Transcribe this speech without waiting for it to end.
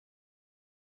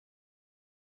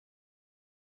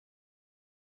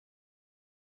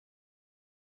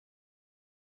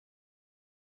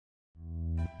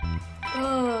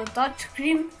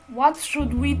touchscreen. What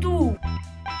should we do?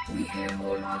 We have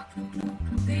a lot to do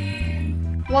today.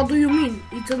 What do you mean?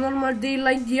 It's a normal day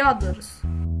like the others.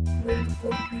 When the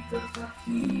computers are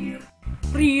here.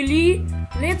 Really?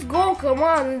 Let's go, come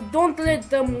on, don't let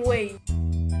them wait.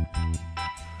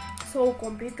 So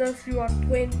computers, you are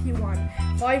 21.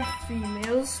 5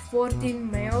 females,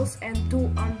 14 males, and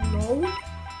 2 unknown.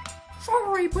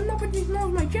 Sorry, but nobody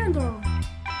knows my gender.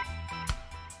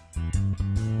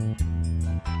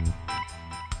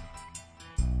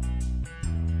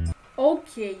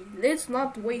 Okay, let's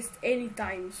not waste any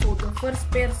time. So the first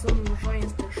person who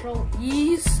joins the show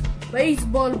is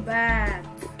Baseball Bat.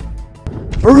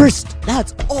 First,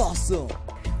 that's awesome.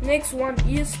 Next one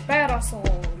is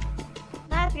Parasol.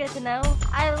 That's good to know.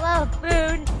 I love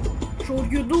food. Sure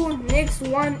you do. Next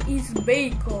one is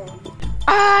Bacon.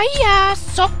 Ah, yeah,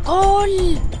 so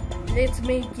cool. Let's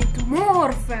make it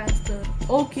more faster.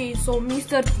 Okay, so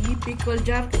Mr. T,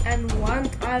 Picklejar, and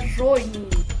Want are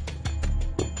joining.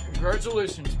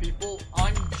 Congratulations, people.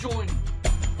 I'm joining.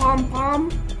 Pom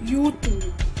Pom, you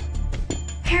too.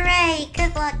 Hooray!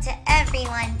 Good luck to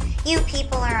everyone. You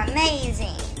people are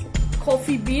amazing.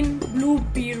 Coffee Bean, Blue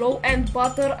Pillow, and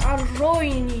Butter are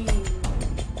joining.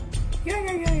 Yeah.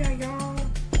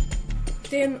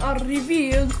 Then are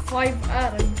revealed 5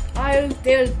 aren't. I'll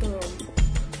tell them.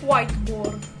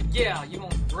 Whiteboard. Yeah, you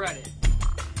won't regret it.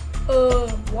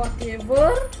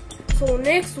 Whatever. So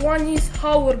next one is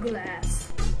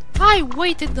Hourglass. I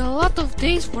waited a lot of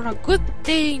days for a good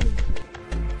thing.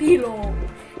 Pillow.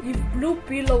 If Blue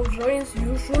Pillow joins,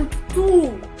 you should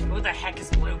too. Who the heck is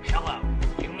Blue Pillow?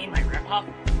 You mean my grandpa?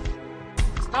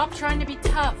 Stop trying to be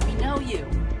tough, we know you.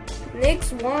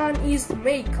 Next one is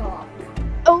Makeup.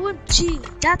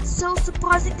 OMG, that's so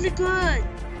surprisingly good.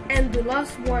 And the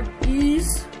last one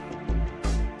is...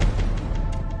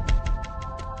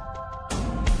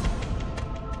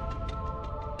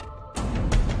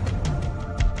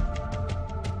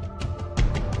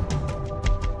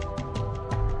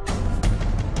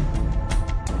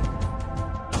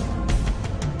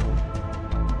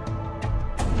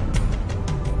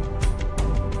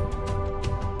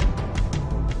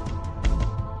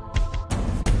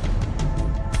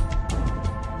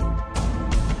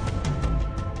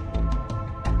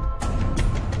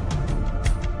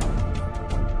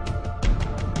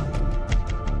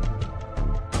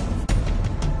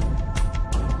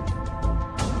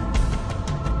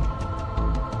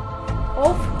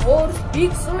 Of course,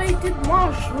 Pixelated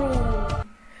Mushroom!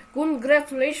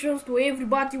 Congratulations to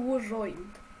everybody who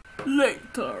joined.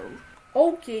 Later.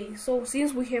 Okay, so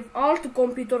since we have all the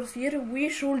computers here, we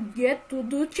should get to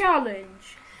the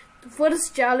challenge. The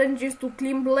first challenge is to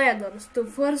climb ladders. The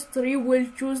first 3 will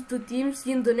choose the teams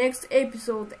in the next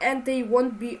episode, and they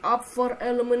won't be up for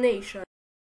elimination.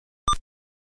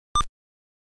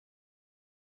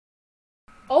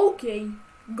 Okay,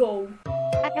 go.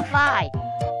 I can fly.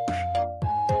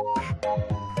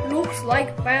 Looks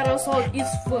like Parasol is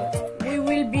first. We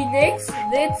will be next.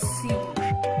 Let's see.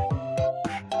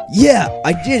 Yeah,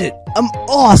 I did it. I'm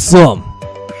awesome.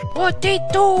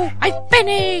 Potato, I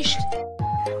finished.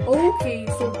 Okay,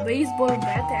 so Baseball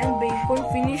Bat and Bacon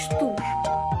finished too.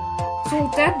 So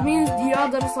that means the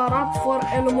others are up for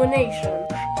elimination.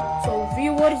 So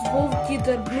viewers vote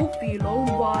either Blue Pillow,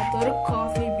 Butter,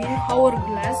 Coffee Bean,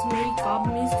 Hourglass, Makeup,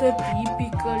 Mr. T,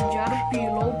 Picklejar,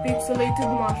 Pillow, Pixelated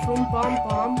Mushroom, Pom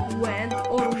Pom, Wand,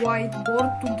 or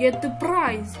Whiteboard to get the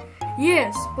prize.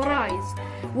 Yes, prize.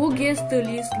 Who gets the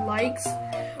least likes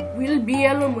will be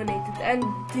eliminated, and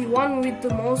the one with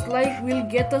the most likes will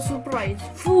get a surprise.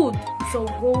 Food. So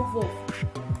go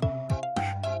vote.